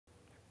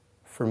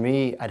For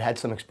me, I'd had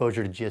some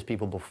exposure to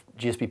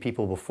GSP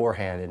people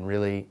beforehand and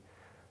really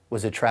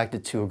was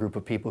attracted to a group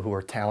of people who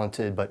are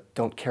talented but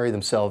don't carry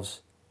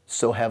themselves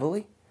so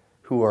heavily,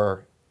 who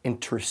are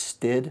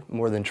interested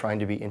more than trying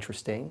to be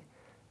interesting,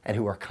 and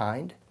who are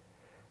kind.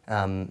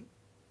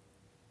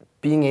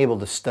 Being able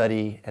to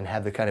study and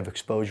have the kind of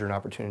exposure and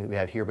opportunity that we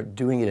have here, but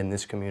doing it in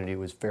this community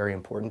was very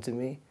important to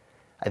me.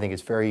 I think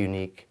it's very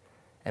unique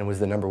and was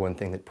the #1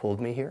 thing that pulled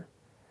me here.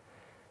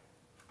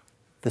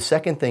 The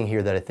second thing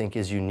here that I think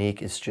is unique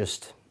is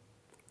just,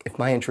 if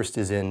my interest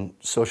is in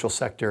social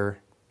sector,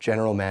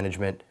 general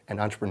management, and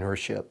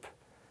entrepreneurship,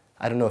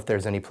 I don't know if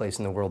there's any place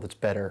in the world that's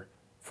better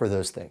for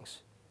those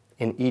things.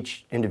 In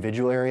each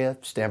individual area,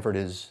 Stanford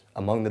is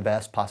among the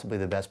best, possibly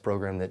the best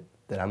program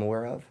that I'm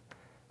aware of.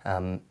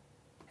 And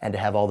to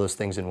have all those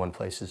things in one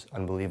place is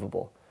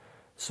unbelievable.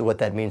 So what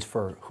that means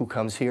for who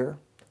comes here,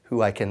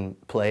 who I can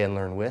play and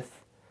learn with,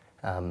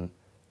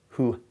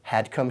 who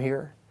had come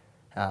here,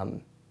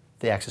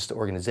 the access to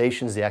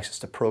organizations, the access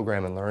to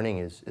program and learning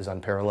is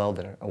unparalleled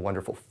and a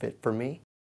wonderful fit for me.